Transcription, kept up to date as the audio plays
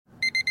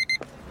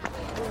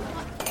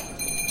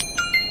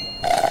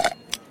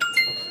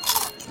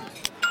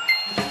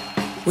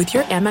With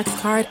your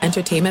Amex card,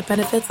 entertainment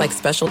benefits like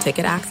special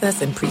ticket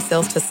access and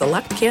pre-sales to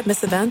select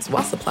can't-miss events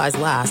while supplies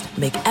last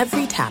make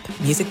every tap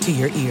music to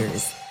your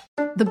ears.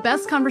 The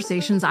best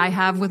conversations I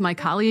have with my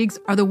colleagues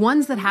are the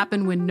ones that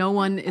happen when no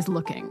one is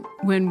looking,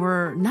 when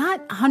we're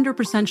not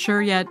 100%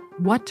 sure yet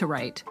what to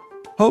write.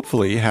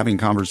 Hopefully, having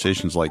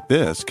conversations like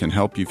this can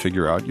help you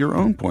figure out your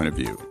own point of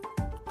view.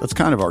 That's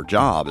kind of our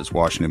job as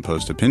Washington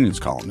Post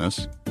opinions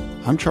columnists.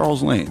 I'm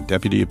Charles Lane,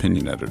 Deputy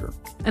Opinion Editor.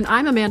 And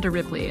I'm Amanda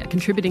Ripley, a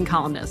contributing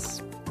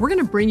columnist. We're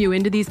going to bring you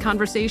into these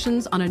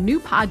conversations on a new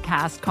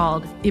podcast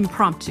called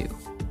Impromptu.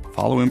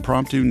 Follow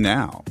Impromptu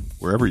now,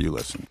 wherever you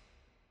listen.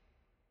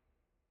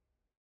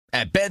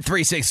 At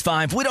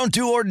Bet365, we don't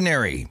do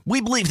ordinary. We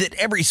believe that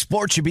every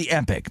sport should be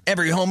epic.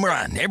 Every home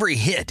run, every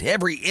hit,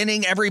 every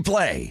inning, every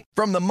play.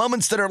 From the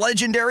moments that are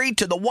legendary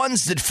to the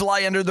ones that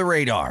fly under the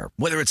radar.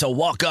 Whether it's a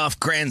walk-off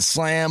grand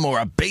slam or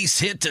a base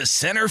hit to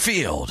center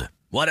field.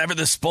 Whatever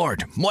the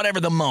sport, whatever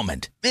the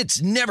moment,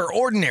 it's never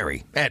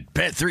ordinary at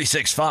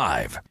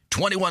Bet365.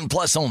 21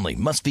 plus only.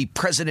 Must be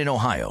present in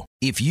Ohio.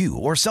 If you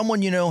or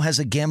someone you know has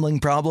a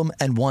gambling problem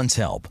and wants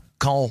help,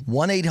 call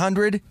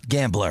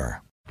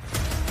 1-800-GAMBLER.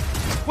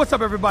 What's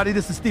up, everybody?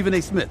 This is Stephen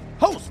A. Smith,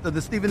 host of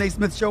the Stephen A.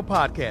 Smith Show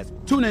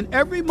podcast. Tune in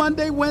every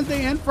Monday,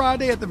 Wednesday, and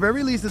Friday at the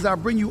very least as I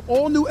bring you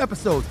all new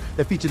episodes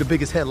that feature the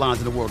biggest headlines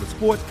in the world of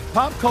sports,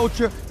 pop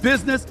culture,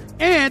 business,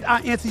 and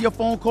I answer your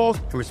phone calls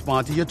and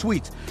respond to your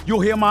tweets. You'll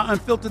hear my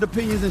unfiltered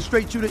opinions and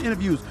straight-shooter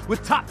interviews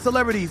with top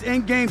celebrities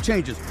and game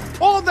changers.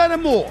 All that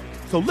and more.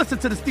 So listen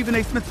to the Stephen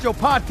A. Smith Show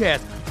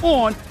podcast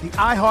on the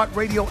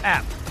iHeartRadio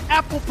app,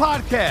 Apple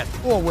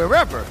Podcasts, or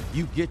wherever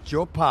you get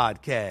your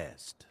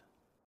podcast.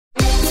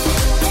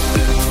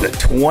 The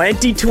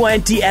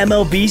 2020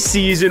 MLB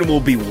season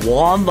will be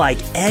one like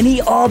any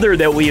other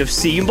that we have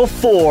seen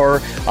before.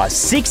 A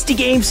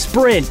 60-game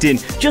sprint in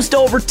just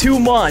over 2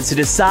 months to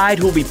decide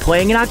who will be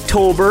playing in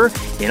October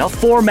in a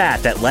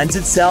format that lends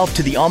itself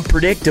to the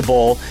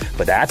unpredictable.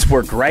 But that's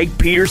where Greg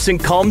Peterson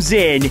comes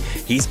in.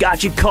 He's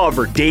got you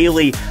covered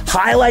daily,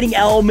 highlighting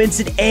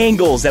elements and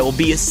angles that will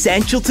be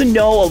essential to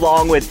know,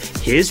 along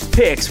with his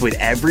picks with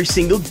every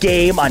single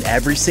game on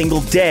every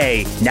single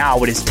day.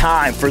 Now it is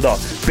time for the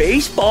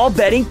Baseball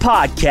Betting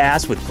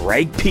Podcast with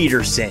Greg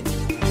Peterson.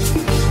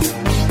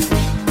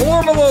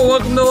 Hello,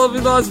 welcome to lovely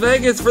Las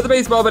Vegas for the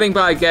Baseball Betting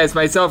Podcast.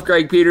 Myself,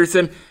 Greg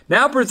Peterson,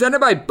 now presented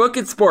by Book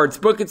It Sports.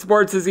 Book It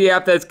Sports is the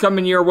app that's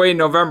coming your way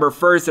November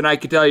 1st, and I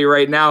can tell you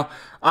right now,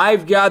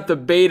 I've got the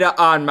beta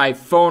on my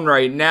phone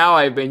right now.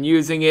 I've been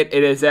using it.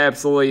 It is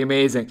absolutely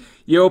amazing.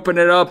 You open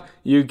it up,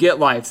 you get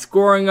live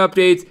scoring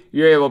updates,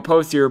 you're able to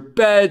post your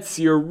bets,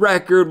 your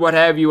record, what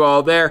have you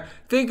all there.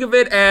 Think of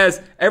it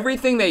as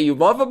everything that you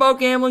love about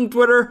gambling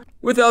Twitter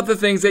without the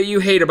things that you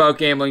hate about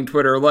gambling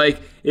Twitter.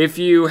 Like if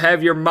you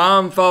have your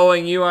mom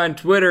following you on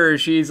Twitter,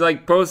 she's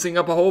like posting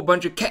up a whole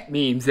bunch of cat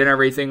memes and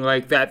everything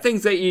like that.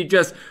 Things that you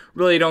just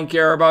really don't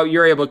care about,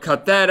 you're able to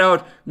cut that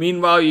out.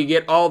 Meanwhile, you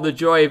get all the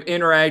joy of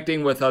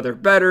interacting with other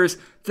bettors.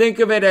 Think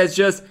of it as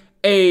just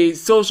a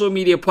social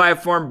media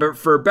platform but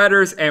for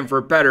bettors and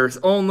for bettors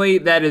only.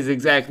 That is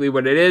exactly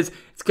what it is.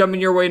 It's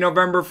coming your way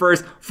November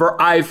 1st for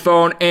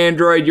iPhone,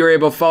 Android. You're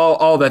able to follow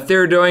all that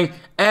they're doing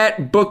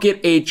at Book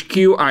It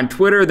HQ on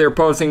Twitter. They're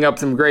posting up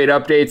some great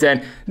updates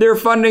and they're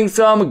funding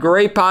some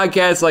great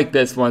podcasts like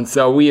this one.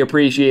 So we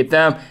appreciate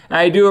them.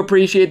 I do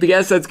appreciate the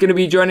guest that's going to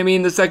be joining me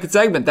in the second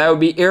segment. That would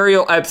be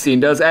Ariel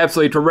Epstein. Does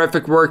absolutely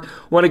terrific work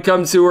when it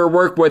comes to her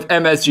work with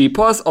MSG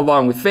Plus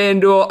along with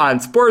FanDuel on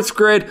Sports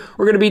Grid.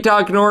 We're going to be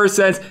talking to her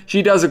since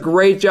she does a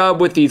great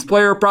job with these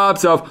player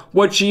props of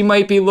what she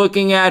might be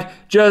looking at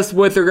just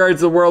with regards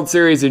to the World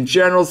Series in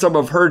general, some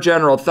of her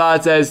general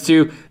thoughts as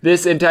to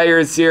this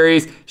entire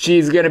series.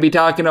 She's going to be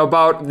talking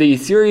about the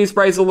series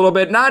price a little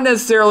bit, not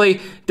necessarily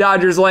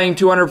Dodgers laying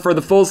 200 for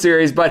the full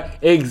series, but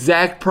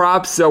exact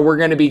props. So we're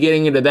going to be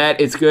getting into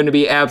that. It's going to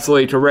be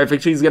absolutely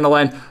terrific. She's going to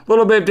lend a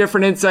little bit of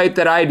different insight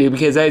that I do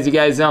because, as you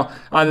guys know,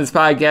 on this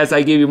podcast,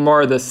 I give you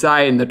more of the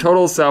side and the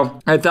total. So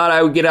I thought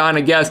I would get on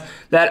a guest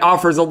that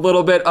offers a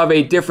little bit of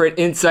a different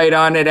insight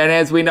on it. And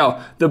as we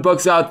know, the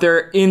books out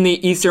there in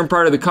the eastern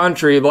part of the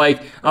country,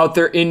 like out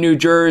there in New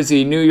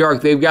Jersey, New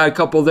York, they've got a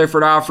couple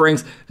different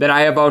offerings that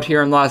I have out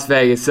here in Las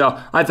Vegas. So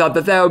I thought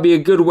that that would be a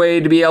good way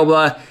to be able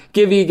to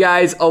give you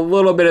guys a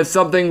little bit of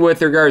something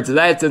with regards to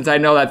that, since I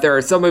know that there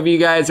are some of you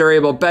guys who are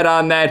able to bet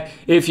on that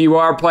if you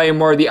are playing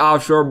more of the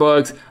offshore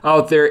books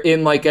out there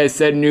in, like I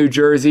said, New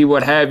Jersey,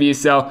 what have you.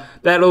 So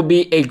that'll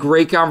be a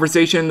great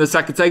conversation in the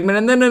second segment.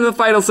 And then in the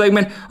final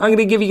segment, I'm going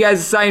to give you guys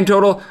a sign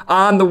total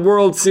on the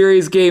World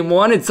Series Game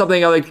 1. It's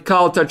something I like to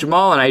call Touch 'em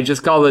All, and I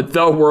just call it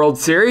the World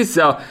Series.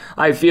 So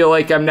I feel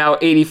like I'm now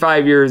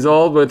 85 years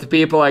old. With the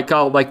people, I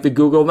call it like the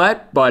Google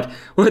Net. But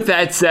with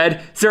that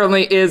said,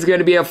 certainly is going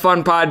to be a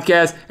fun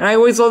podcast. And I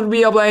always love to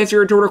be able to answer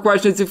your Twitter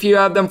questions if you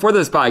have them for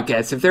this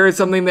podcast. If there is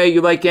something that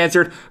you'd like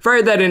answered,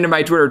 fire that into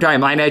my Twitter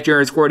timeline at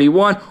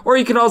 @Jaren_D1, or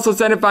you can also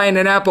send it via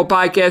an Apple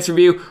Podcast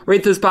review.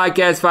 Rate this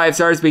podcast 5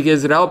 stars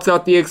because it helps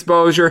out the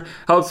exposure,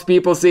 helps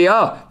people see,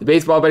 oh, the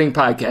Baseball Betting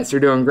Podcast are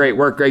doing great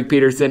work. Greg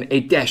Peterson, a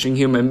dashing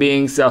human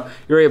being, so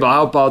you're able to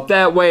help out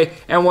that way.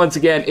 And once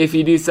again, if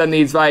you do send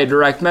these via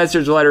direct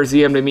message, letters,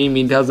 DM to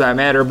me does not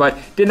matter, but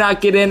did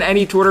not get in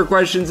any Twitter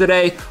questions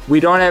today. We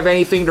don't have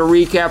anything to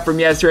recap from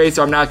yesterday,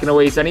 so I'm not going to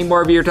waste any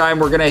more of your time.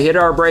 We're going to hit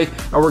our break,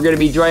 and we're going to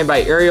be joined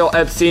by Ariel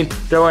Epstein,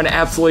 doing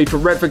absolutely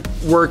terrific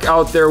work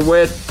out there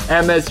with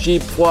MSG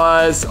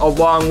Plus,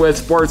 along with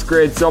Sports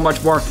Grid, so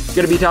much more.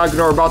 Going to be talking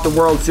to her about the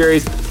World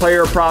Series,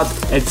 player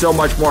props, and so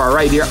much more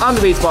right here on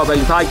the Baseball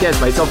Betting Podcast.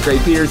 Myself, Greg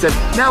Peterson,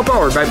 now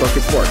powered by Book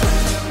It Sports.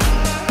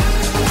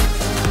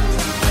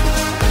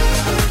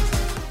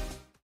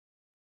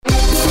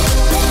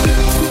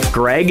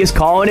 Greg is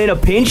calling in a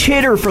pinch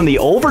hitter from the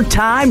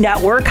Overtime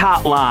Network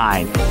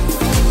hotline.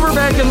 We're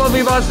back in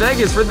lovely Las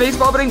Vegas for the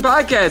Baseball Betting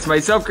Podcast.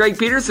 Myself, Greg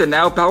Peterson,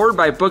 now powered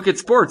by Book It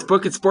Sports.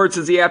 Book It Sports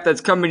is the app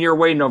that's coming your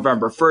way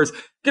November 1st.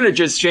 Going to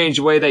just change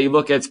the way that you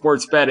look at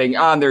sports betting.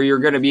 On there, you're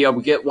going to be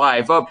able to get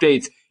live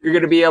updates. You're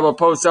going to be able to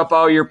post up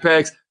all your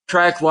picks,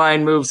 track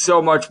line moves,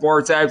 so much more.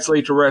 It's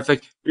absolutely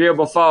terrific. You're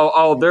able to follow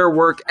all their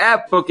work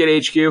at Book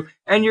It HQ,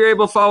 and you're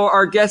able to follow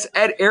our guest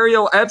at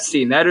Ariel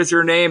Epstein. That is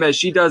her name, as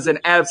she does an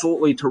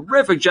absolutely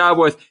terrific job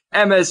with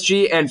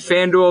MSG and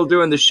FanDuel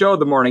doing the show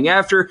the morning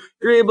after.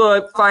 You're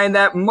able to find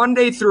that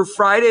Monday through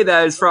Friday.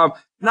 That is from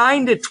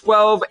 9 to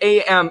 12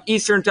 a.m.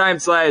 Eastern Time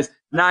 /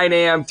 9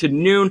 a.m. to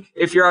noon.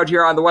 If you're out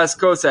here on the West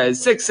Coast, that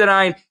is 6 to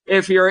 9.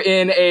 If you're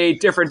in a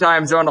different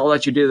time zone, I'll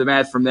let you do the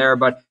math from there.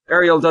 But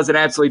Ariel does an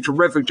absolutely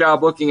terrific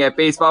job looking at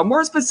baseball,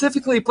 more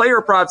specifically player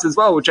props as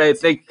well, which I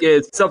think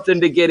is something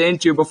to get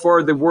into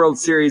before the World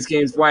Series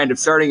games wind up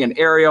starting. And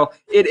Ariel,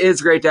 it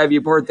is great to have you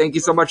aboard. Thank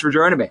you so much for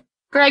joining me.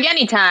 Greg,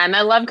 anytime.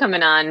 I love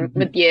coming on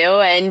with you.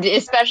 And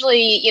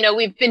especially,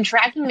 we've been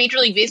tracking Major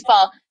League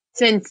Baseball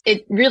since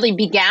it really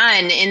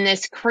began in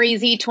this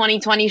crazy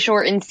 2020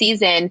 shortened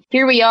season.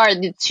 Here we are,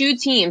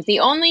 the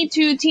only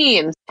two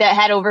teams that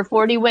had over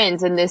 40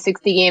 wins in this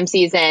 60-game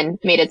season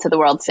made it to the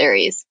World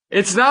Series.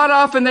 It's not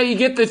often that you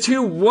get the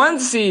 2 1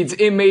 seeds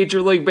in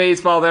Major League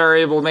Baseball that are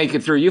able to make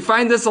it through. You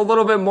find this a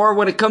little bit more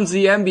when it comes to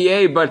the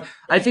NBA, but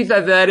I think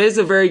that is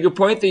a very good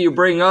point that you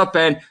bring up.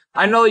 And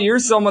I know you're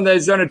someone that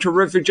has done a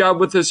terrific job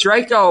with the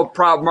strikeout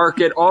prop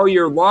market all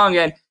year long.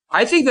 And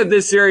I think that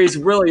this series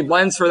really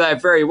lends for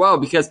that very well,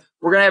 because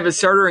we're going to have a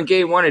starter in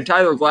Game 1 in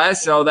Tyler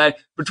Glasnow that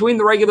between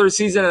the regular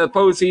season and the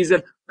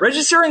postseason,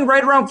 registering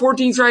right around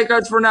 14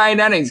 strikeouts for 9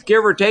 innings,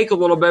 give or take a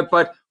little bit.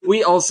 But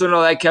we also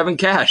know that Kevin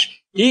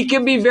Cash, he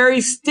can be very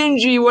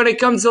stingy when it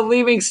comes to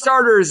leaving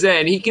starters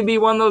in. He can be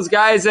one of those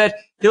guys that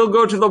he'll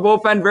go to the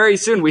bullpen very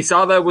soon. We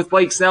saw that with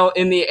Blake Snell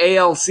in the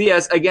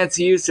ALCS against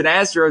the Houston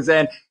Astros,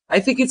 and I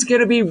think it's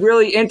going to be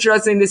really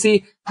interesting to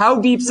see how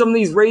deep some of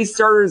these Rays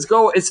starters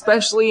go,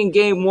 especially in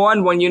Game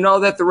 1, when you know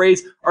that the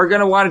Rays are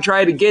going to want to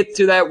try to get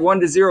to that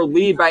 1-0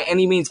 lead by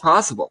any means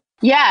possible.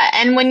 Yeah,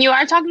 and when you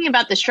are talking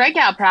about the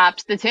strikeout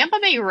props, the Tampa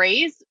Bay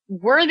Rays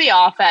were the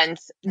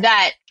offense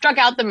that struck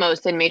out the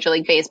most in Major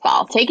League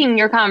Baseball. Taking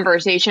your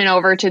conversation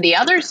over to the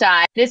other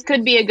side, this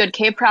could be a good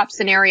K-prop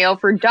scenario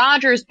for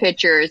Dodgers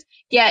pitchers,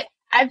 yet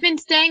I've been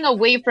staying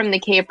away from the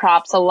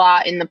K-props a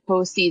lot in the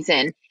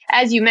postseason.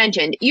 As you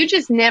mentioned, you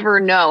just never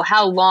know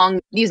how long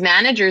these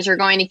managers are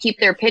going to keep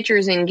their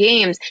pitchers in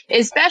games,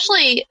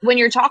 especially when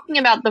you're talking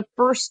about the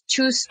first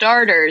 2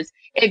 starters.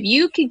 If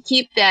you could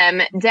keep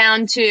them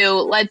down to,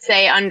 let's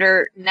say,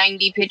 under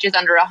 90 pitches,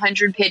 under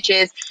 100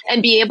 pitches,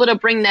 and be able to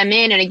bring them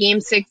in a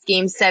Game 6,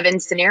 Game 7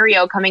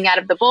 scenario coming out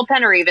of the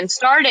bullpen or even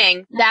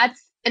starting, that's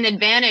an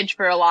advantage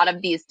for a lot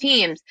of these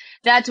teams.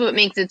 That's what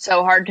makes it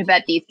so hard to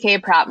bet these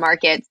K-prop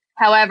markets.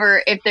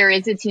 However, if there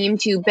is a team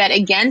to bet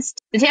against,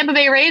 the Tampa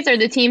Bay Rays are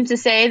the team to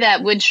say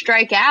that would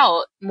strike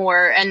out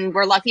more. And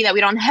we're lucky that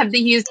we don't have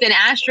the Houston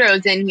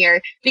Astros in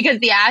here, because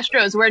the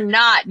Astros were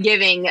not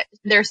giving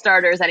their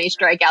starters any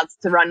strikeouts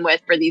to run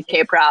with for these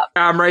K-prop.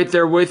 I'm right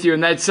there with you,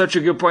 and that's such a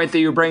good point that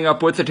you bring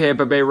up with the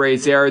Tampa Bay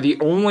Rays. They are the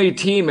only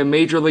team in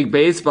Major League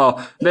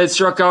Baseball that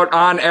struck out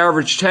on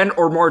average 10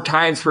 or more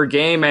times per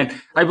game, and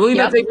I believe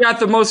that they've got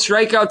the most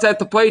strikeouts at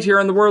the plate here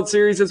in the World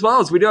Series as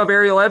well. As we do have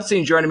Ariel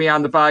Epstein joining me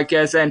on the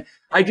podcast, and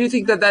I do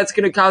think that that's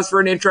going to cause for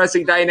an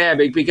interesting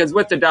dynamic, because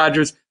with the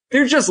Dodgers,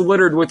 they're just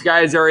littered with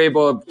guys that are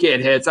able to get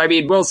hits. I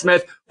mean, Will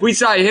Smith, we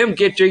saw him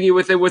get jiggy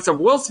with it with some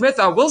Will Smith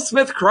on Will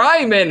Smith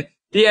crime in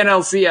the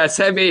NLCS.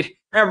 That made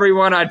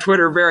everyone on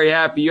Twitter very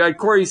happy. You had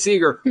Corey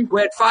Seager, who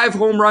had 5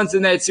 home runs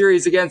in that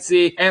series against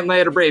the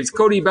Atlanta Braves.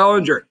 Cody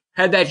Bellinger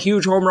had that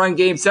huge home run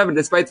Game 7,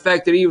 despite the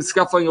fact that he was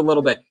scuffling a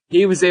little bit.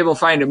 He was able to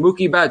find it.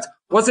 Mookie Betts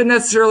wasn't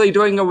necessarily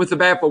doing it with the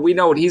bat, but we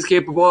know what he's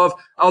capable of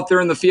out there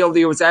in the field.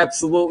 He was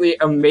absolutely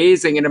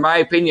amazing. And in my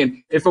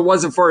opinion, if it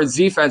wasn't for his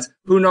defense,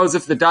 who knows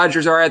if the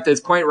Dodgers are at this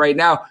point right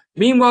now.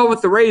 Meanwhile,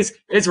 with the Rays,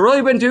 it's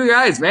really been 2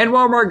 guys,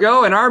 Manuel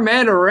Margot and our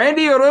man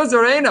Randy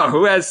Arozarena,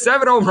 who has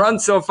 7 home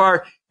runs so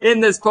far in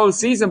this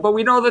postseason. But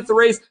we know that the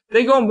Rays,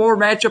 they go more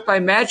matchup by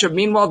matchup.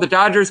 Meanwhile, the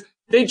Dodgers,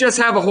 they just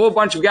have a whole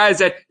bunch of guys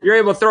that you're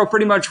able to throw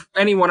pretty much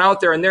anyone out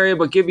there and they're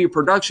able to give you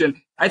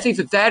production. I think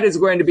that is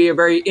going to be a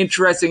very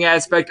interesting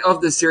aspect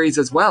of the series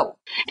as well.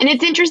 And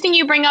it's interesting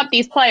you bring up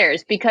these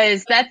players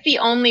because that's the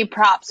only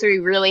props we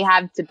really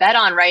have to bet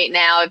on right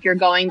now if you're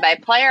going by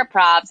player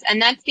props,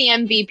 and that's the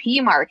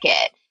MVP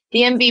market.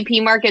 The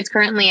MVP market's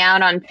currently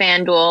out on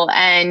FanDuel,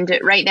 and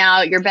right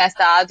now your best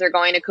odds are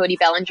going to Cody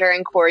Bellinger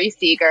and Corey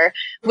Seager,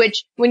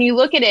 which when you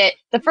look at it,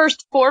 the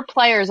first 4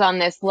 players on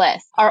this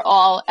list are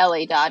all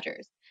LA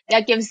Dodgers.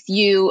 That gives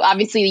you,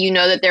 obviously, you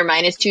know that they're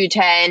minus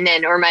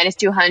 210 or minus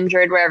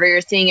 200, wherever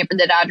you're seeing it for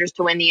the Dodgers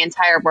to win the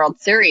entire World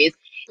Series.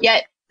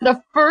 Yet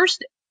the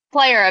first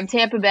player of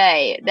Tampa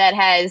Bay that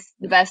has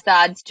the best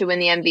odds to win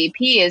the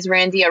MVP is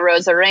Randy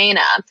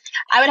Arozarena.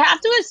 I would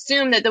have to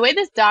assume that the way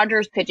this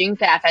Dodgers pitching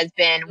staff has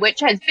been, which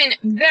has been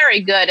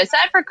very good,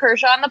 aside for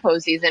Kershaw in the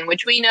postseason,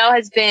 which we know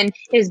has been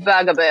his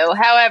bugaboo.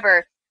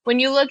 However, when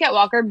you look at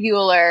Walker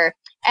Buehler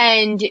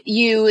and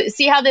you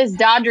see how this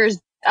Dodgers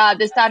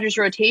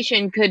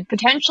rotation could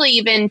potentially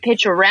even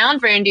pitch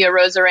around Randy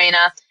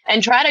Arozarena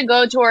and try to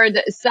go toward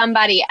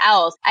somebody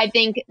else, I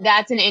think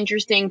that's an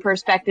interesting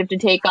perspective to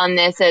take on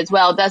this as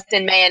well.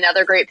 Dustin May,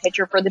 another great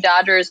pitcher for the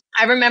Dodgers.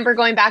 I remember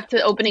going back to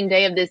the opening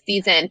day of this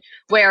season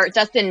where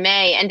Dustin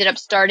May ended up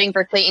starting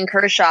for Clayton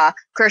Kershaw.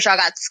 Kershaw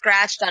got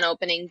scratched on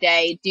opening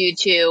day due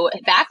to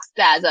back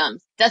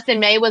spasms. Dustin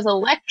May was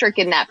electric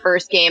in that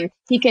first game.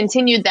 He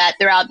continued that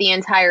throughout the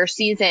entire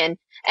season.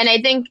 And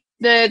I think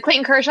the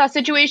Clayton Kershaw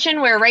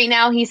situation, where right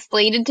now he's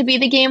slated to be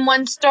the game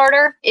 1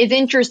 starter, is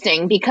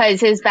interesting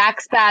because his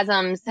back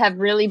spasms have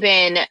really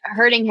been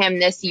hurting him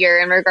this year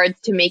in regards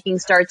to making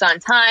starts on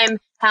time.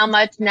 How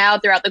much now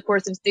throughout the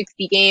course of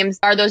 60 games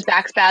are those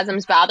back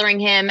spasms bothering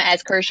him,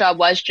 as Kershaw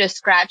was just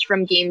scratched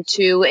from game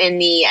 2 in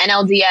the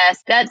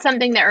NLDS? That's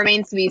something that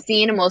remains to be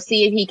seen, and we'll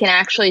see if he can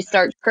actually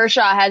start.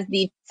 Kershaw has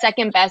the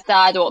third best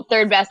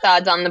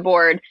odds on the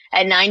board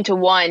at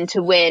 9-1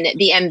 to win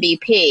the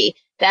MVP.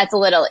 That's a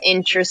little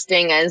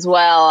interesting as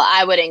well.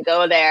 I wouldn't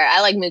go there. I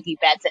like Mookie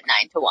Betts at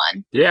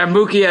 9-1. Yeah,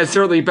 Mookie has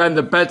certainly been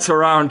the bets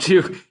around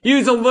to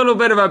use a little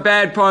bit of a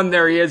bad pun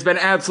there. He has been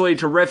absolutely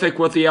terrific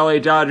with the LA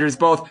Dodgers,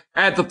 both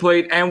at the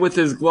plate and with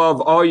his glove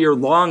all year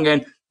long.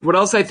 And what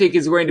else I think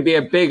is going to be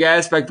a big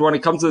aspect when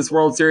it comes to this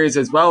World Series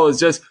as well is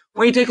just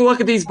when you take a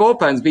look at these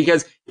bullpens,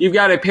 because you've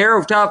got a pair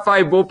of top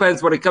 5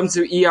 bullpens when it comes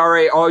to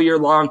ERA all year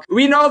long.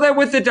 We know that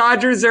with the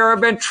Dodgers, there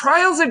have been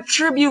trials and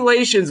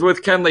tribulations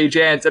with Kenley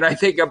Jansen. I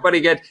think I'm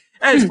putting it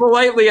as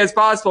politely as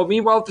possible.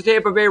 Meanwhile, the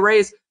Tampa Bay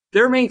Rays,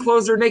 their main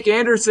closer, Nick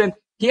Anderson,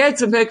 he had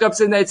some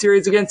hiccups in that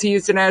series against the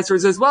Houston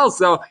Astros as well.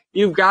 So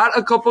you've got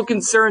a couple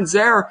concerns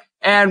there.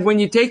 And when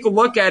you take a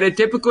look at it,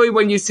 typically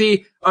when you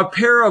see a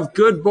pair of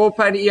good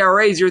bullpen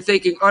ERAs, you're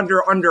thinking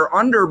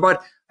under.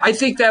 But I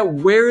think that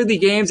where the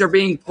games are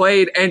being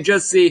played and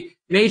just the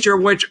nature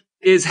of which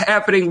is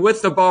happening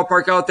with the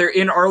ballpark out there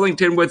in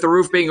Arlington with the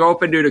roof being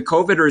open due to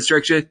COVID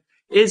restrictions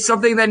is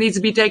something that needs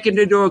to be taken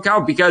into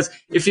account, because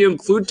if you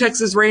include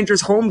Texas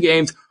Rangers home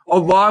games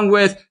along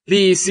with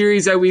the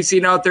series that we've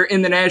seen out there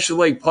in the National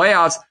League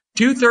playoffs,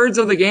 2/3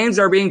 of the games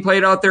are being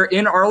played out there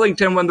in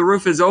Arlington when the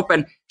roof is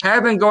open,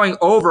 have been going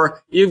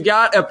over. You've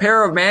got a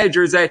pair of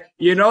managers that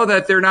you know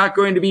that they're not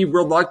going to be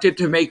reluctant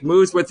to make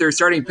moves with their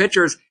starting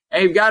pitchers.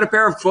 And you've got a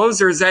pair of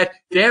closers that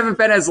they haven't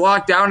been as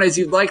locked down as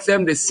you'd like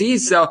them to see.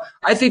 So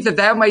I think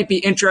that might be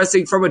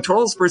interesting from a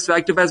totals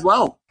perspective as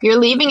well. You're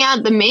leaving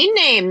out the main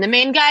name, the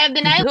main guy of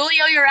the night,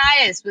 Julio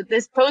Urias, with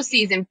this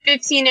postseason.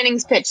 15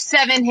 innings pitched,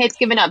 7 hits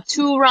given up,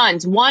 2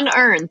 runs, 1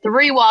 earned,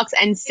 3 walks,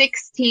 and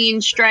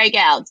 16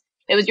 strikeouts.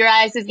 It was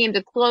Urias' game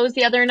to close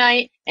the other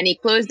night, and he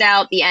closed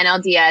out the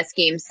NLDS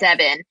Game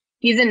 7.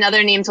 He's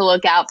another name to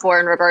look out for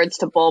in regards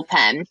to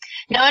bullpen.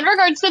 Now, in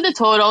regards to the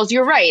totals,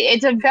 you're right.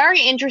 It's a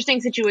very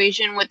interesting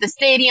situation with the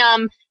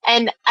stadium,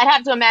 and I'd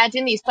have to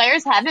imagine these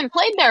players haven't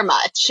played there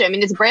much. I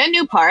mean, it's a brand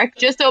new park,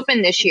 just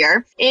opened this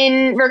year.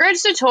 In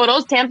regards to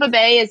totals, Tampa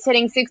Bay is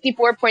hitting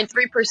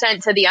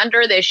 64.3% to the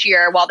under this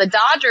year, while the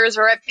Dodgers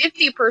are at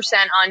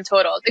 50% on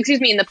totals.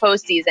 In the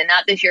postseason,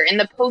 not this year, in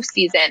the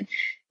postseason.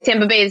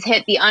 Tampa Bay has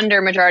hit the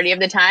under majority of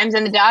the times,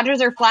 and the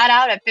Dodgers are flat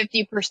out at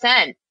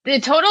 50%.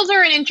 The totals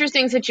are an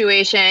interesting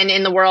situation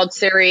in the World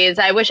Series.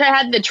 I wish I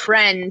had the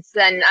trends,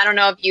 and I don't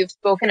know if you've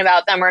spoken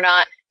about them or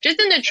not, just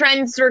in the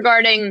trends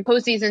regarding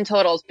postseason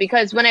totals,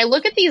 because when I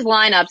look at these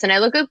lineups and I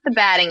look at the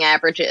batting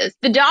averages,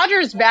 the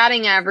Dodgers'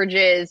 batting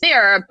averages, they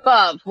are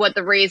above what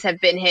the Rays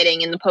have been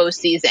hitting in the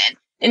postseason.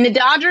 In the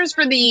Dodgers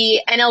for the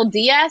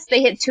NLDS,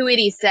 they hit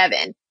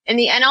 287. In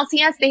the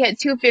NLCS, they hit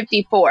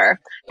 254.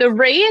 The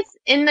Rays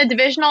in the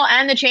divisional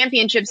and the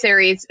championship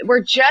series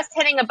were just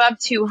hitting above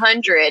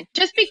 200.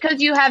 Just because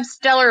you have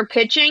stellar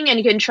pitching and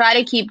you can try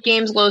to keep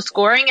games low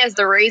scoring as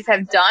the Rays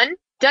have done,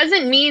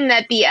 doesn't mean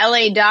that the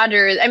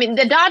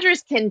the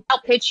Dodgers can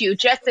outpitch you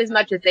just as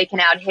much as they can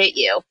outhit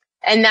you.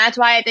 And that's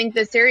why I think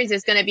this series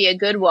is going to be a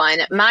good one.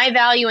 My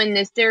value in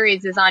this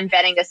series is on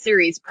betting a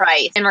series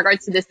price in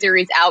regards to the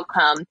series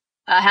outcome.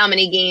 How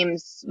many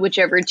games,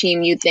 whichever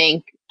team you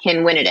think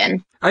can win it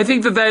in. I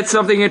think that that's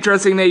something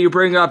interesting that you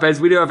bring up,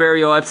 as we do have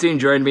Ariel Epstein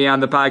join me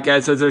on the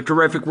podcast. Does a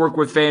terrific work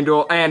with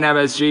FanDuel and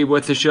MSG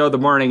with the show the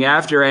morning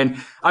after.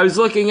 And I was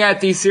looking at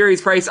the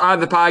series price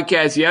on the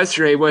podcast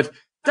yesterday with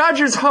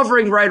Dodgers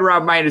hovering right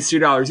around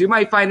 -$2. You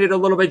might find it a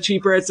little bit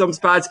cheaper at some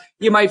spots.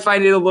 You might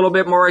find it a little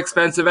bit more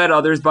expensive at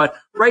others. But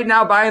right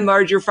now, by and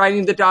large, you're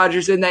finding the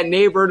Dodgers in that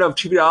neighborhood of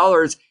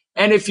 $2.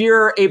 And if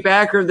you're a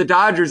backer of the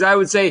Dodgers, I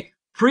would say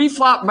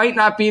pre-flop might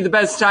not be the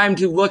best time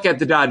to look at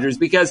the Dodgers,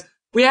 because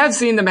we have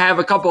seen them have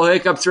a couple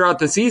hiccups throughout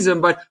the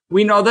season, but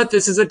we know that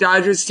this is a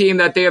Dodgers team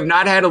that they have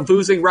not had a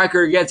losing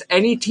record against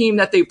any team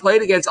that they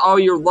played against all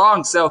year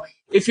long. So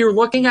if you're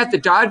looking at the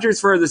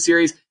Dodgers for the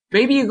series,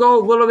 maybe you go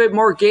a little bit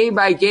more game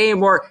by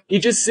game, or you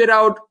just sit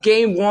out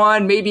game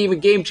one, maybe even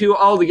game two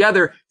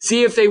altogether,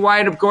 see if they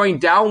wind up going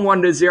down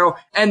 1-0,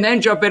 and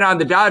then jump in on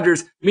the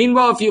Dodgers.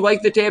 Meanwhile, if you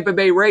like the Tampa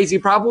Bay Rays, you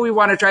probably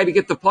want to try to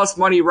get the plus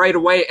money right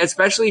away,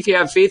 especially if you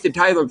have faith in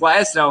Tyler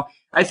Glasnow.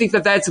 I think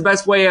that that's the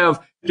best way of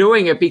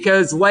doing it,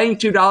 because laying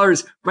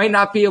 $2 might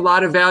not be a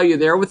lot of value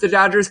there with the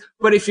Dodgers,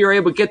 but if you're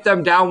able to get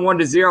them down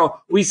 1-0,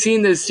 we've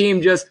seen this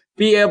team just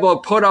be able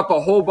to put up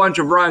a whole bunch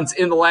of runs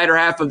in the latter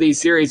half of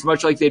these series,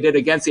 much like they did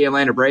against the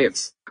Atlanta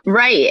Braves.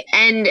 Right.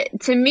 And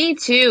to me,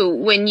 too,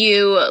 when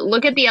you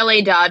look at the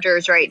LA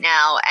Dodgers right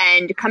now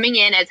and coming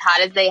in as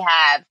hot as they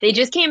have, they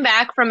just came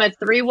back from a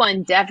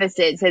 3-1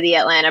 deficit to the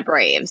Atlanta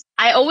Braves.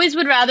 I always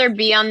would rather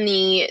be on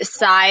the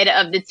side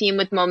of the team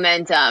with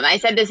momentum. I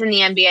said this in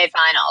the NBA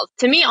Finals.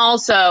 To me,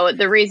 also,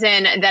 the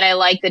reason that I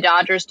like the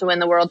Dodgers to win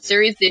the World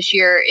Series this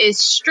year is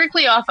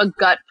strictly off a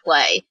gut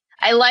play.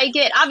 I like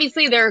it.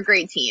 Obviously, they're a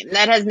great team.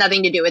 That has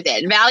nothing to do with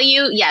it.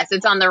 Value, yes,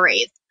 it's on the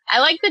Rays. I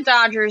like the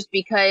Dodgers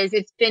because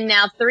it's been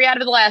now 3 out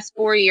of the last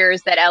 4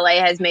 years that LA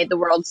has made the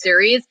World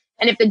Series.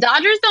 And if the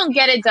Dodgers don't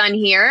get it done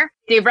here,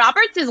 Dave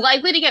Roberts is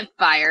likely to get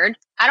fired.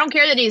 I don't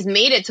care that he's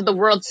made it to the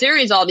World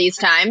Series all these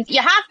times.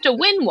 You have to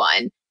win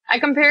one. I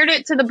compared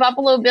it to the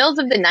Buffalo Bills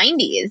of the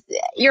 90s.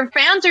 Your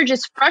fans are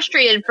just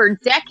frustrated for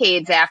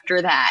decades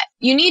after that.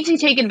 You need to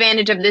take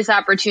advantage of this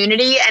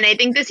opportunity, and I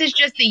think this is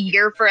just the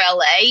year for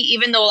LA,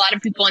 even though a lot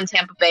of people in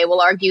Tampa Bay will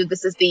argue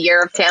this is the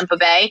year of Tampa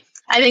Bay.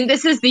 I think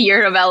this is the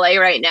year of LA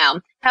right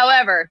now.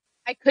 However,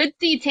 I could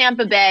see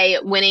Tampa Bay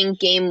winning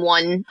game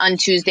 1 on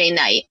Tuesday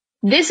night.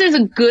 This is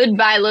a good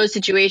buy low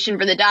situation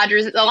for the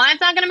Dodgers. The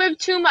line's not going to move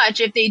too much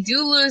if they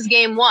do lose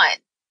game 1.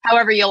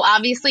 However, you'll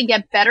obviously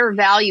get better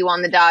value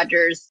on the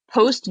Dodgers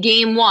post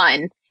game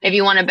 1 if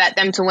you want to bet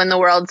them to win the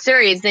World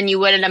Series than you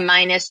would at a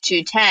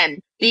 -210.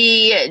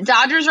 The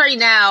Dodgers right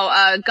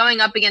now,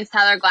 going up against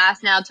Tyler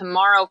Glasnow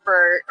tomorrow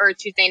or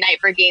Tuesday night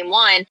for game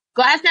 1.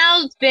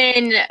 Glasnow's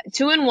been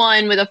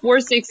 2-1 with a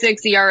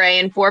 4.66 ERA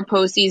and 4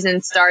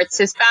 postseason starts.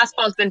 His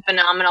fastball's been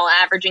phenomenal,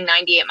 averaging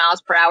 98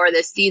 miles per hour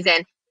this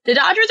season. The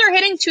Dodgers are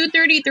hitting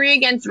 .233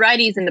 against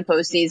righties in the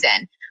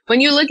postseason.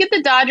 When you look at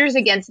the Dodgers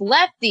against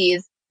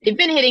lefties, they've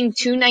been hitting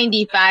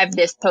 .295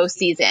 this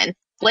postseason.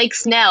 Blake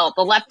Snell,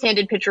 the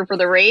left-handed pitcher for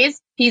the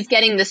Rays, he's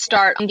getting the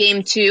start in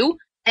game 2.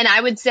 And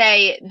I would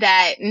say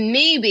that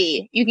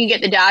maybe you can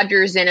get the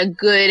Dodgers in a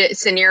good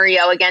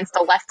scenario against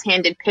a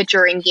left-handed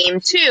pitcher in game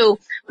 2,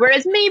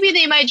 whereas maybe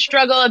they might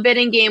struggle a bit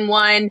in game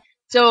 1.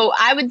 So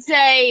I would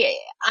say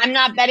I'm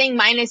not betting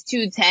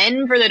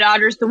 -210 for the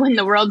Dodgers to win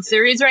the World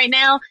Series right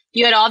now.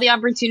 You had all the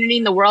opportunity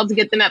in the world to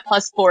get them at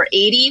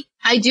 +480.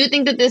 I do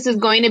think that this is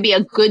going to be a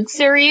good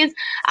series.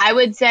 I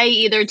would say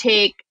either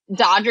take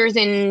Dodgers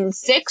in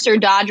 6 or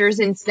Dodgers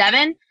in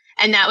 7.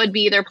 And that would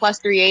be either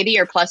 +380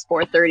 or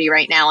 +430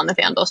 right now on the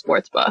FanDuel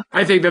Sportsbook.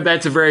 I think that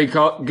that's a very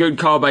good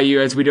call by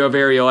you, as we do have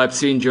Ariel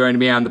Epstein joining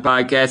me on the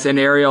podcast. And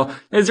Ariel,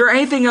 is there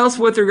anything else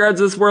with regards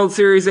to this World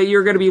Series that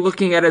you're going to be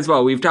looking at as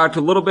well? We've talked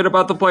a little bit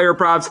about the player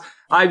props,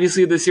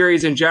 obviously the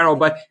series in general,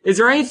 but is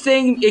there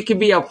anything, it could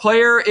be a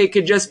player, it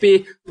could just be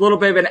a little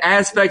bit of an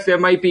aspect that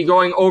might be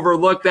going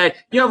overlooked that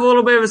you have a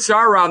little bit of a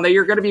star around that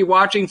you're going to be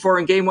watching for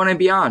in game 1 and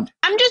beyond?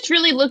 I'm just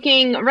really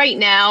looking right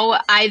now.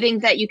 I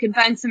think that you can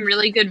find some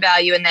really good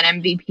value in that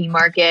MVP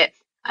market.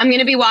 I'm going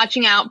to be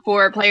watching out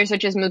for players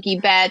such as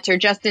Mookie Betts or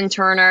Justin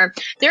Turner.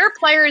 There are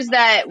players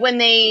that when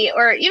they,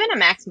 or even a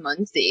Max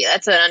Muncy,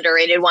 that's an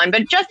underrated one,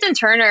 but Justin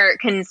Turner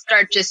can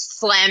start just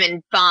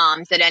slamming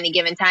bombs at any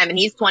given time, and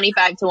he's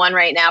 25-1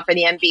 right now for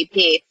the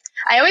MVP.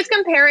 I always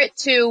compare it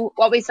to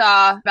what we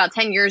saw about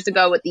 10 years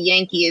ago with the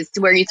Yankees,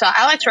 where you saw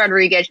Alex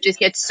Rodriguez just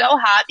get so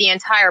hot the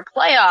entire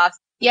playoffs.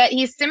 Yet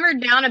he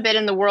simmered down a bit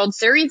in the World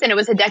Series, and it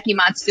was Hideki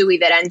Matsui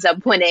that ends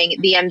up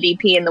winning the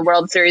MVP in the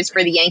World Series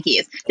for the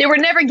Yankees. They were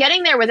never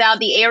getting there without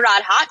the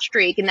A-Rod hot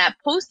streak in that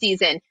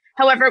postseason.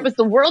 However, it was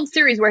the World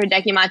Series where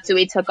Hideki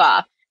Matsui took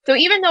off. So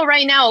even though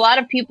right now a lot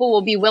of people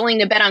will be willing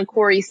to bet on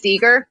Corey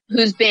Seager,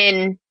 who's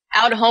been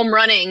out home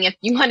running, if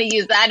you want to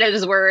use that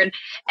as a word,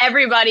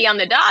 everybody on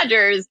the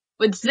Dodgers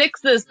with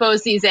 6 this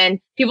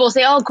postseason, people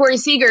say, oh, Corey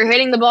Seager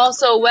hitting the ball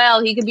so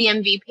well, he could be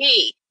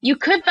MVP. You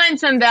could find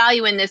some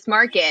value in this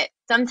market.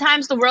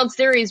 Sometimes the World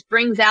Series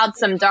brings out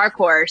some dark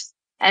horse.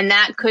 and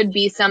that could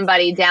be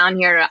somebody down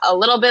here a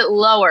little bit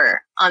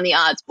lower on the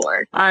odds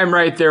board. I'm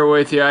right there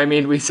with you. I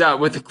mean, we saw it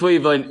with the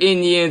Cleveland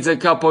Indians a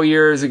couple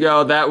years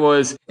ago. That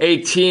was a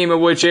team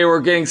in which they were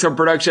getting some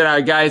production out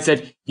of guys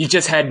that you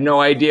just had no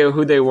idea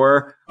who they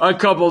were a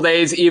couple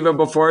days even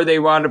before they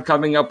wound up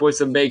coming up with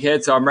some big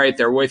hits. So I'm right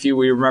there with you.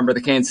 We remember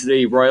the Kansas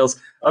City Royals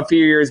a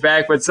few years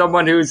back, but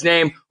someone whose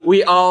name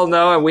we all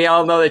know, and we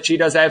all know that she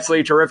does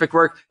absolutely terrific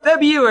work.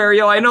 That'd be you,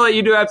 Ariel. I know that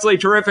you do absolutely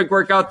terrific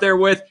work out there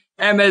with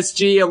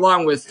MSG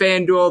along with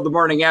FanDuel the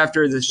morning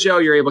after the show.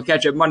 You're able to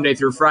catch it Monday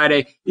through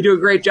Friday. You do a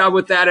great job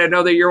with that. I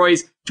know that you're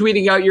always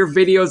tweeting out your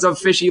videos of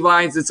fishy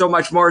lines and so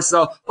much more.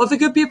 So let the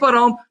good people at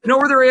home know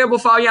where they're able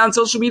to follow you on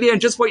social media and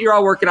just what you're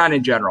all working on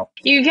in general.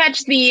 You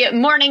catch the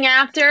morning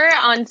after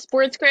on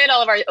Sports Grid,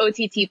 all of our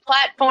OTT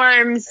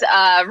platforms,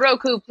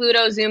 Roku,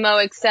 Pluto,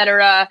 Zumo,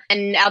 etc.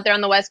 And out there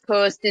on the West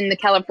Coast in the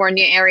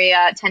California area,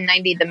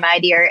 1090 The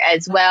Mightier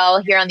as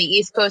well. Here on the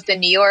East Coast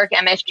in New York,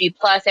 MSG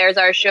Plus airs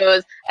our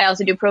shows. I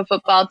also do Pro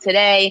Football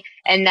Today,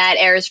 and that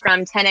airs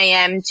from 10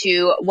 a.m.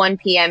 to 1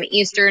 p.m.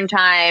 Eastern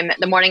Time,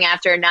 the morning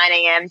after 9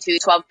 a.m. to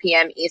 12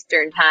 p.m.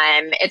 Eastern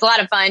Time. It's a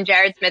lot of fun.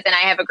 Jared Smith and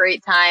I have a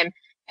great time.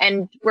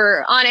 And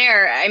we're on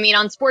air. I mean,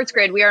 on Sports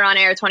Grid, we are on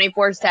air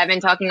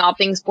 24/7 talking all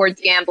things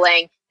sports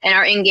gambling. And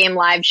our in-game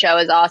live show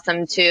is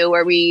awesome, too,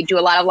 where we do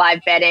a lot of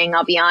live betting.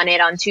 I'll be on it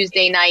on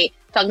Tuesday night,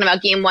 talking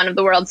about Game 1 of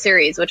the World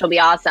Series, which will be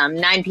awesome,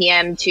 9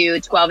 p.m.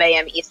 to 12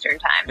 a.m. Eastern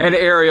Time. And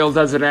Ariel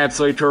does an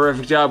absolutely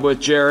terrific job with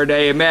Jared,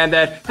 a man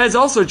that has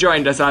also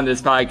joined us on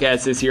this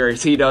podcast this year.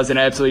 He does an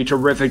absolutely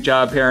terrific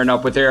job pairing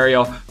up with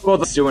Ariel.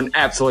 Both doing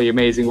absolutely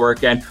amazing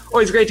work, and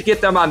always great to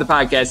get them on the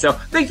podcast. So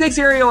big thanks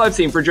to Ariel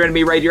Epstein for joining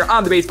me right here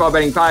on the Baseball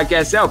Betting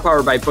Podcast, now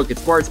powered by Book It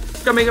Sports.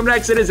 Coming up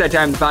next, it is that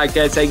time of the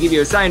podcast. I give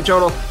you a sign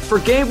total for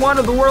Game 1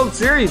 of the World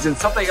Series and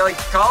something I like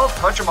to call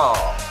Touch 'em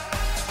All.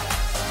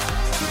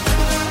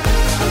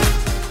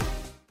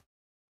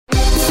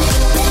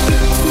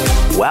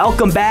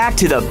 Welcome back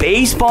to the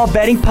Baseball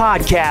Betting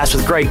Podcast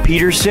with Greg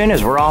Peterson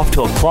as we're off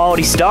to a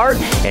quality start,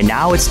 and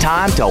now it's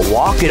time to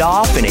walk it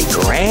off in a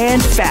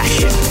grand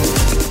fashion.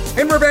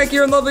 And we're back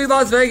here in lovely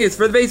Las Vegas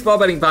for the Baseball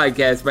Betting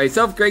Podcast.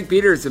 Myself, Greg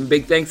Peterson.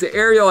 Big thanks to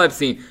Ariel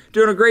Epstein,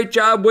 doing a great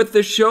job with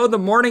the show the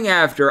morning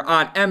after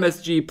on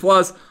MSG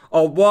Plus,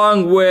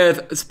 along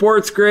with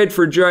Sports Grid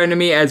for joining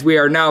me as we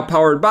are now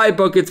powered by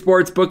Book It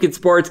Sports. Book It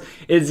Sports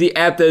is the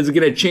app that is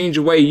going to change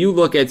the way you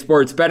look at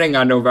sports betting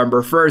on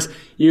November 1st.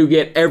 You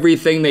get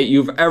everything that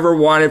you've ever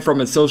wanted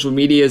from a social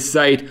media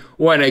site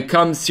when it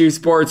comes to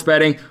sports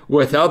betting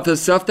without the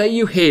stuff that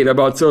you hate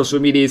about social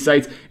media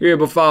sites. You're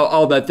able to follow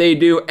all that they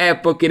do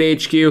at Book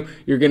It HQ.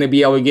 You're going to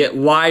be able to get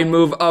live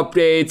move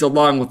updates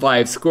along with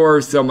live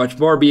scores, so much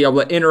more. Be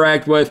able to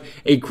interact with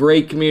a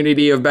great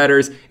community of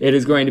bettors. It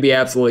is going to be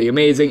absolutely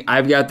amazing.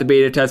 I've got the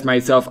beta test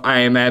myself. I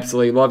am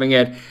absolutely loving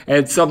it.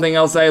 And something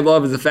else I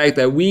love is the fact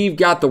that we've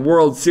got the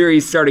World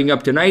Series starting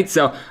up tonight.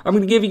 So I'm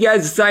going to give you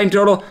guys a sign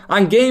total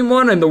on Game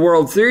 1 in the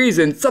World Series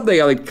and something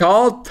I like to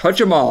call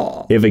Touch 'em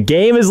All. If a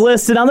game is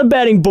listed on the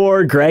betting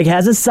board, Greg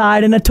has a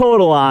side and a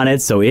total on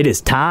it, so it is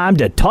time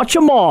to touch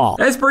 'em all.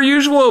 As per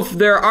usual, if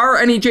there are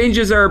any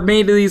changes that are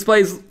made to these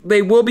plays,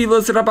 they will be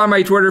listed up on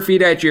my Twitter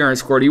feed at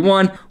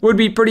JRScordy1. Would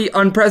be pretty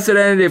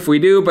unprecedented if we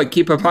do, but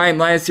keep in mind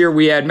last year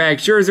we had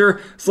Max Scherzer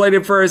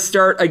slated for a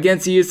start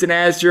against the Houston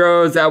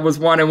Astros. That was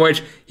one in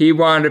which he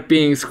wound up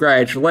being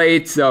scratched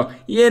late, so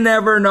you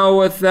never know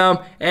with them.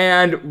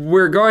 And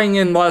we're going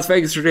in Las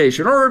Vegas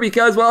rotation order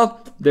because,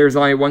 well, there's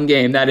only one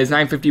game. That is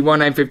 9:51,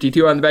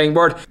 9:52 on the betting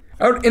board.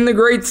 Out in the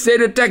great state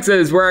of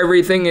Texas, where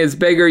everything is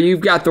bigger,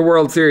 you've got the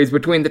World Series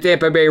between the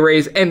Tampa Bay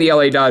Rays and the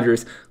LA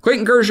Dodgers.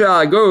 Clayton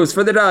Kershaw goes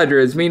for the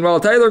Dodgers. Meanwhile,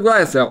 Tyler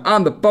Glasnow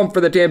on the bump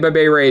for the Tampa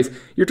Bay Rays.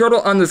 Your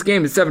total on this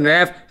game is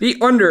 7.5. The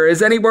under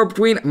is anywhere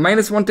between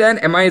 -110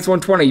 and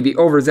 -120. The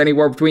over is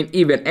anywhere between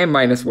even and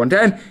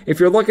 -110. If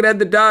you're looking at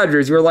the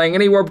Dodgers, you're laying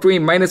anywhere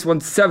between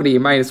 -170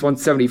 and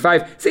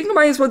 -175. Seeing a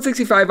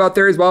 -165 out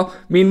there as well.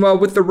 Meanwhile,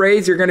 with the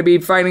Rays, you're going to be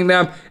finding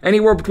them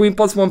anywhere between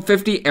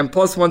 +150 and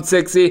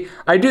 +160.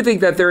 I do think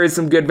that there is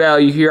some good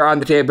value here on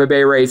the Tampa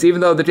Bay Rays.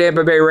 Even though the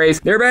Tampa Bay Rays,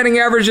 their batting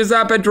average has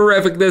not been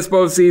terrific this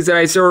postseason.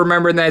 I still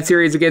remember in that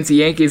series against the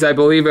Yankees, I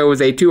believe it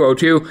was a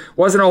 2-0-2.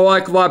 Wasn't a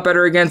lot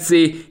better against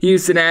the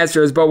Houston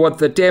Astros, but what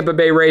the Tampa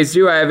Bay Rays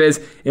do have is,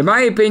 in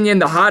my opinion,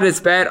 the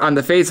hottest bat on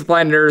the face of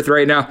planet Earth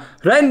right now,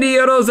 Randy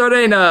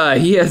Arozarena.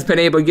 He has been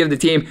able to give the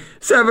team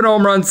 7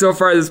 home runs so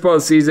far this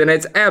postseason.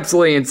 It's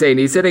absolutely insane.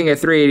 He's hitting at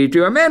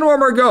 .382. And Manuel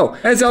Margot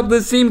has helped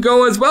this team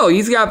go as well.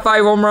 He's got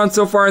 5 home runs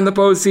so far in the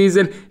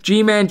postseason.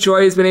 G-Man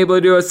Choi has been able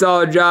to do a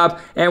solid job.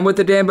 And with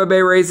the Tampa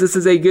Bay Rays, this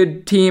is a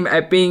good team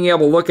at being able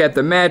to look at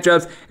the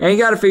matchups. And you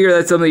got to figure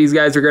that some of these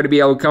guys are going to be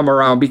able to come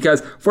around,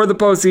 because for the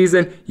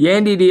postseason,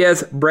 Yandy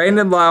Diaz,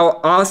 Brandon Lau,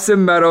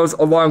 Austin Meadows,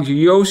 along with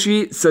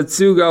Yoshi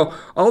Satsugo,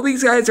 all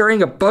these guys are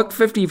hitting a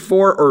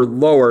 $154 or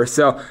lower.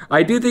 So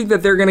I do think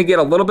that they're going to get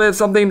a little bit of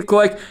something to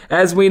click.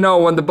 As we know,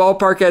 when the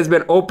ballpark has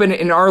been open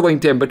in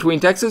Arlington between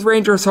Texas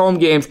Rangers home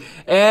games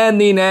and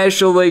the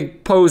National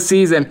League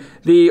postseason,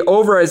 The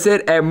over is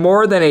hit at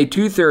more than a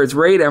 2/3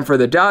 rate, and for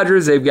the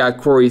Dodgers, they've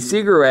got Corey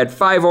Seager, who had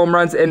 5 home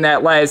runs in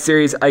that last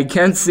series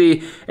against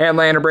the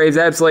Atlanta Braves.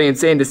 Absolutely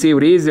insane to see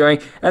what he's doing.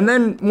 And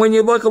then when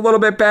you look a little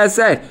bit past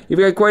that, you've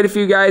got quite a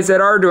few guys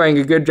that are doing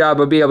a good job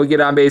of being able to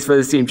get on base for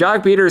this team.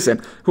 Jock Peterson,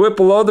 who hit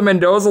below the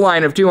Mendoza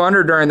line of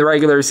 200 during the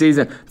regular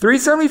season,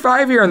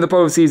 375 here in the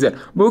postseason.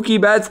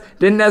 Mookie Betts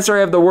didn't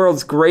necessarily have the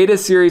world's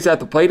greatest series at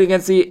the plate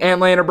against the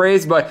Atlanta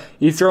Braves, but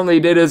he certainly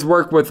did his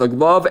work with the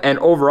glove and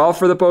overall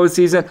for the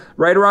postseason.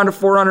 Right around a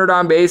 400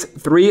 on base,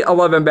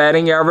 311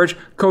 batting average.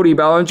 Cody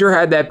Bellinger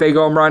had that big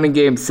home run in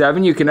Game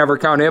 7. You can never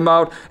count him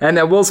out. And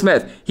then Will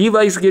Smith, he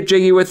likes to get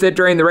jiggy with it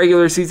during the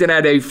regular season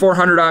at a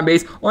 400 on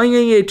base. Only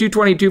going to get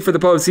 222 for the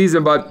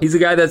postseason, but he's a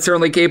guy that's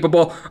certainly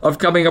capable of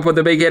coming up with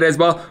a big hit as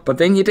well. But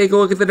then you take a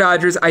look at the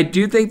Dodgers. I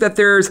do think that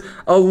there's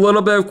a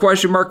little bit of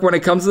question mark when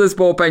it comes to this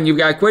bullpen. You've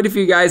got quite a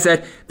few guys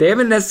that they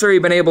haven't necessarily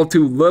been able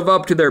to live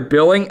up to their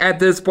billing at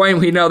this point.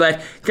 We know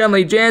that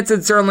Kenley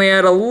Jansen certainly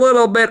had a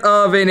little bit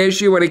of an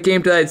issue when it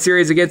came to that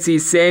series against the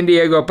San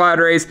Diego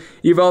Padres.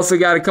 You've also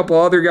got a couple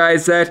other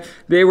guys that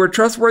they were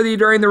trustworthy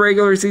during the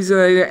regular season.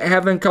 They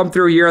haven't come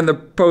through here in the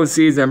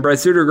postseason.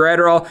 Brasuter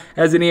Gratterall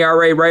has an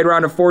ERA right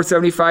around a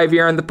 4.75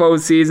 here in the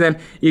postseason.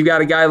 You've got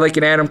a guy like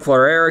an Adam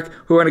Clark,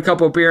 who in a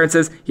couple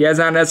appearances, he has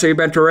not necessarily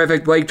been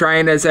terrific. Blake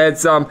Tryon has had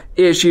some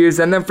issues.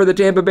 And then for the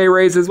Tampa Bay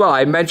Rays as well,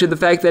 I mentioned the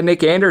fact that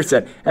Nick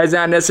Anderson has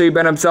not necessarily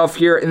been himself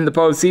here in the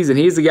postseason.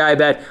 He's the guy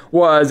that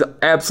was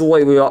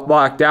absolutely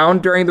locked down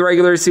during the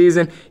regular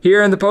season.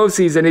 Here in the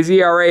postseason, his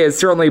ERA has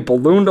certainly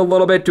ballooned a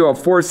little bit to a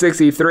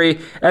 4.63.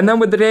 And then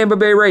with the Tampa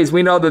Bay Rays,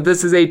 we know that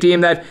this is a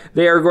team that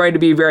they are going to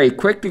be very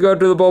quick to go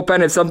to the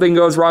bullpen if something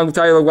goes wrong with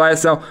Tyler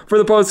Glasnow. For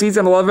the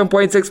postseason,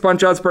 11.6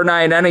 punch-outs per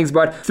 9 innings,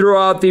 but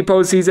throughout the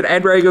postseason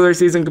and regular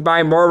season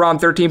combined, more around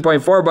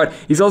 13.4, but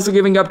he's also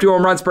giving up 2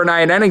 home runs per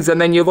 9 innings. And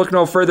then you look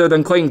no further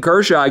than Clayton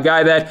Kershaw, a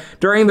guy that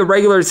during the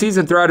regular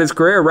season throughout his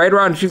career, right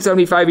around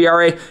 2.75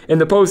 ERA. In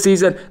the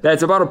postseason,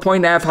 that's about a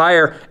 1.5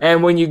 higher.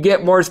 And when you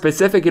get more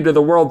specific into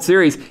the World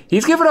Series,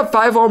 he's given up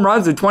 5 home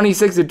runs in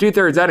 26 and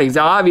 2/3 innings.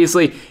 Now,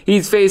 obviously,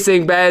 he's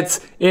facing bats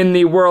in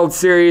the World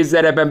Series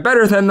that have been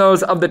better than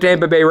those of the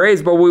Tampa Bay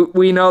Rays, but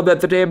we know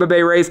that the Tampa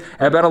Bay Rays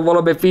have been a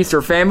little bit feast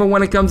or famine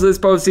when it comes to this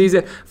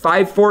postseason.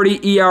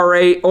 5.40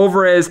 ERA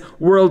over his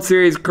World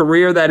Series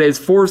career. That is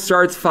 4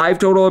 starts, 5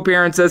 total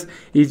appearances.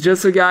 He's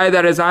just a guy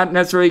that has not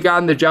necessarily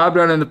gotten the job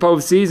done in the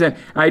postseason.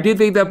 I do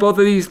think that both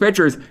of these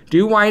pitchers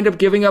do wind up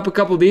giving up a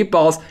couple deep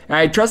balls, and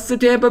I trust the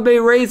Tampa Bay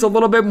Rays a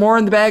little bit more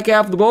in the back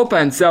half of the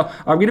bullpen. So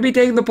I'm going to be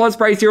taking the plus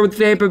price here with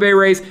the Tampa Bay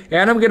Rays,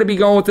 and I'm going to be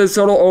going with this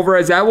total over,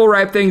 as that will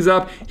wrap things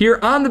up here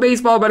on the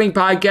Baseball Betting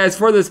Podcast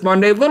for this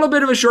Monday. A little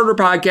bit of a shorter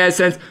podcast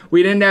since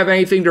we didn't have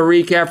anything to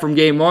recap from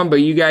Game 1,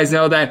 but you guys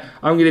know that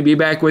I'm going to be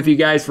back with you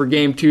guys for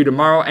Game 2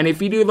 tomorrow. And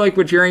if you do like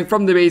what you're hearing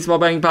from the Baseball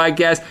Betting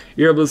Podcast,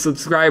 you're able to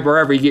subscribe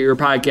wherever you get your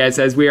podcasts,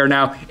 as we are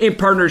now in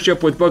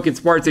partnership with Book It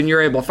Sports, and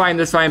you're able to find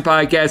this fine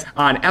podcast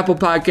on Apple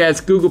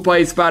Podcasts, Google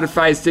Play,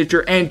 Spotify,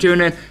 Stitcher, and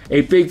TuneIn.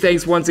 A big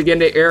thanks once again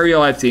to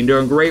Ariel Epstein,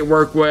 doing great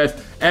work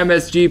with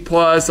MSG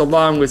Plus,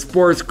 along with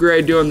Sports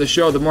Grid, doing the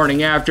show the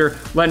morning after,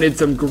 lending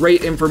some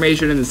great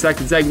information in the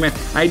second segment.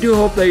 I do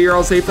hope that you're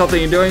all safe,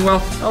 healthy, and doing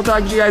well. I'll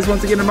talk to you guys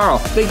once again tomorrow.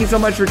 Thank you so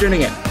much for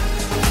tuning in.